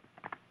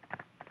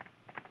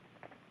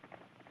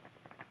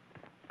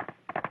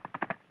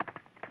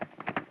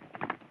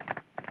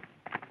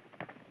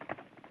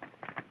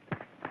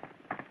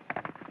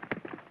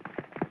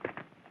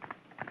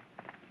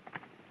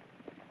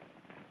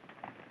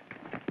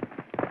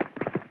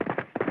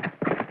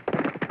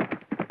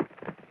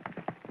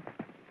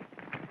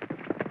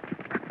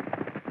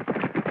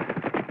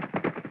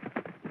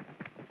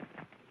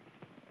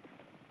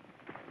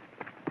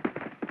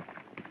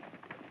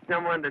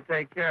 Someone to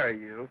take care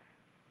of you.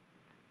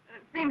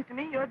 It seems to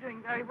me you're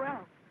doing very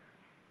well.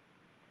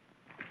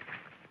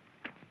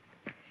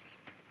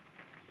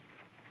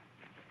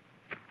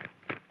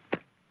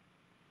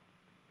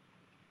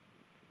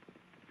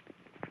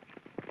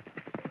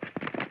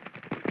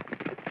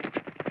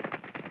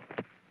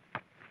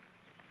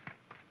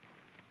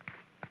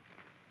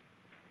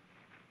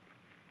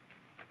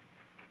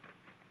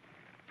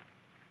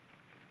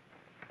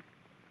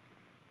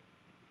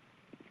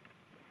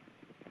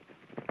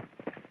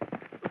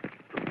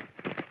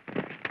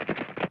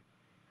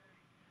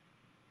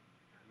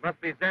 Must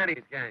be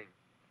Zanti's gang.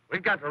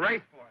 We've got to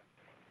race for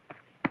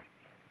it.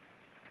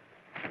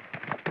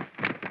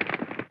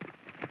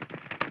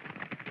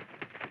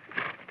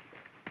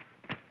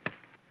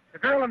 The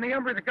girl and the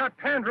umber that got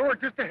Pandro are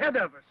just ahead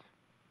of us.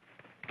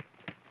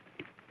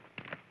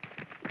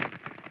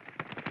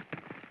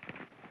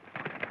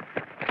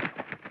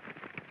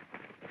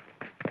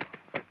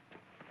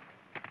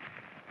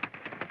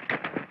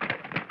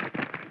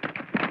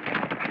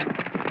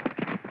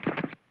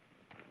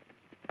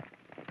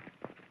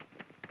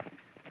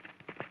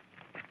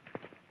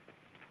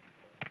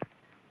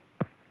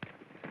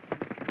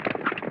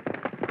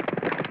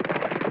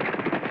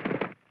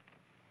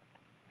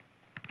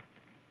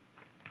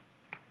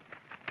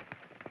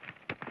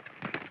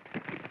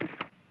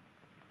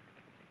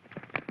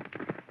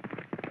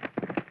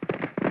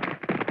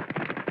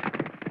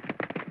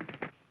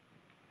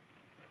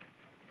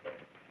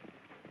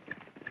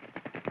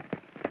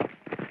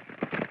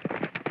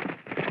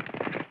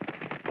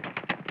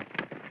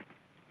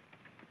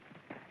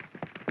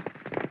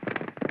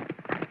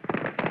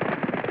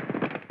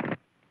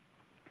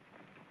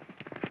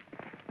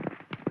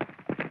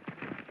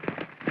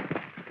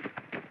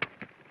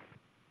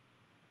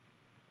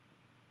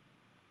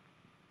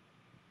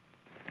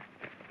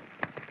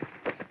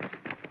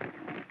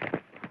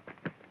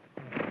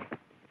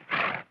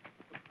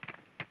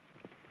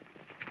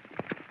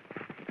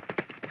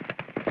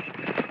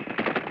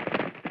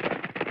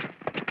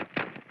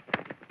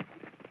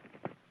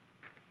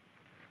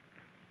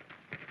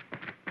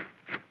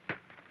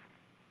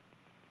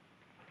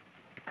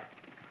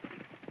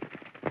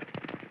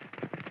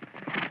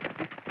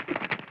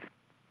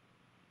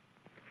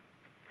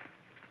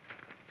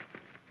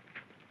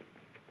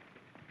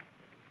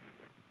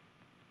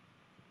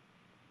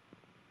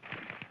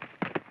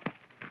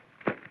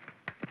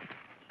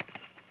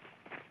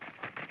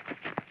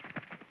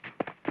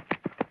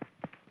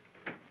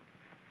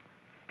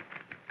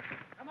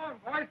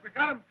 on, boys. We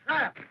got him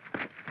trapped.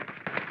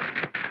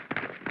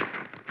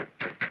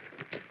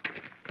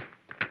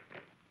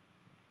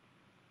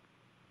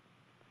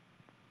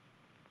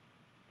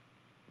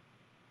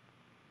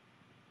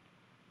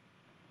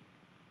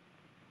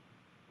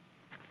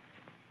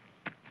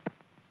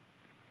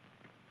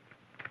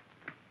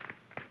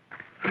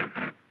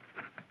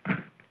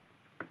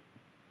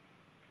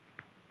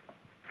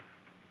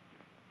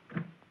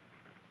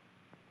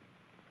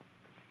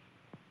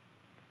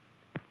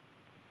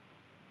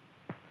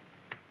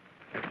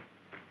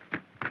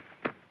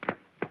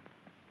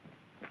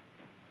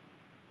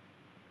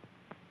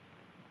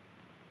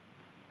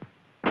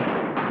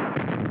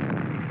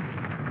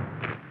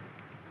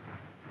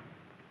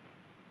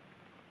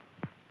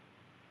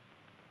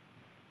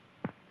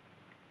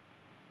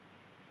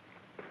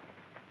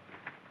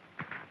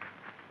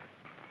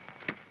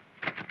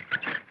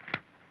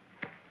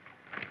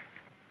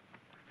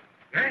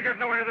 You ain't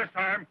getting away this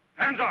time.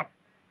 Hands up.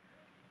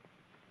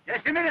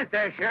 Just a minute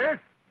there, Sheriff.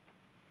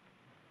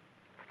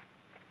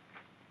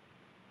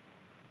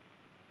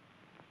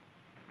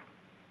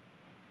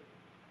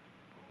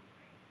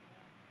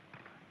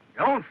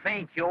 Don't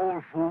faint, you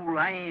old fool.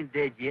 I ain't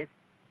dead yet.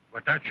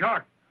 But that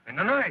shot and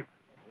the knife.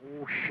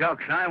 Oh,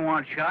 shucks, I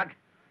want shot.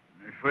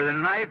 As for the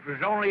knife, it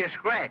was only a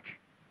scratch.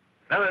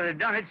 The fellow that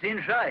done it's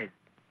inside.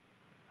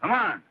 Come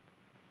on.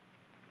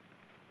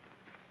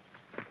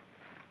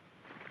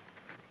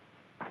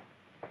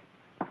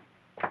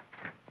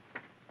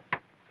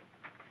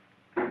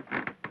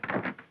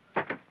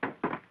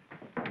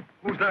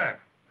 Who's there?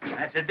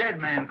 That's a dead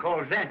man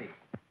called Zanti.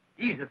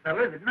 He's the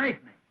fellow that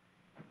knifed me.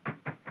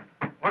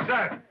 What's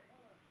that?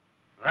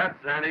 That's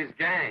Zanti's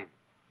gang.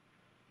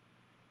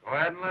 Go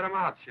ahead and let him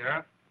out,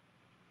 Sheriff.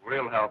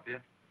 We'll help you.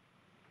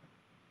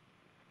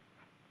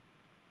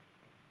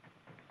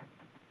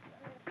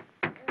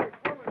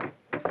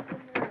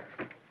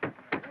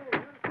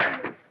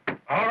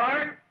 All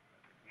right.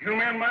 You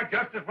men might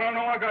just as well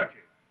know I got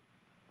you.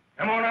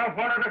 Come on out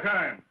one at a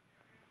time.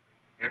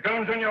 Your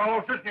guns in your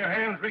holsters and your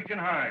hands reaching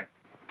high.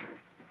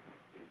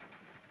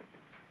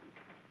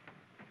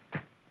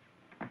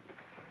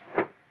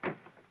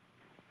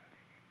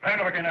 Stand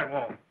up against that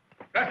wall.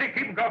 Bessie,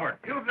 keep him covered.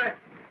 You bet.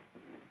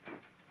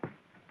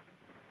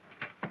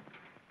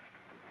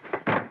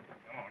 Come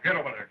on, get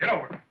over there. Get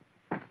over.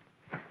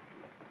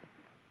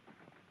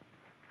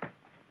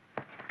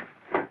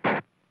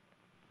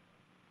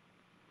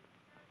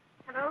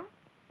 Hello?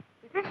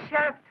 Is this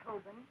Sheriff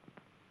Tobin?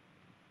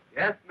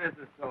 Yes,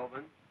 Mrs.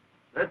 Tobin.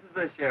 This is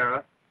the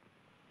sheriff.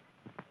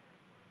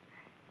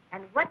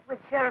 And what would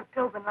Sheriff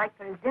Tobin like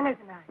for his dinner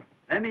tonight?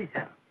 Let me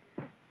tell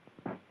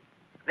you.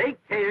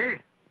 Baked taters,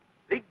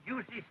 big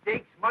juicy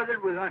steak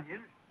smothered with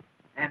onions,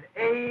 and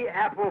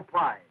apple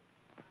pie.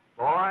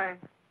 Boy,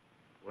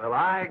 will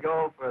I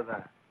go for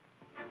that.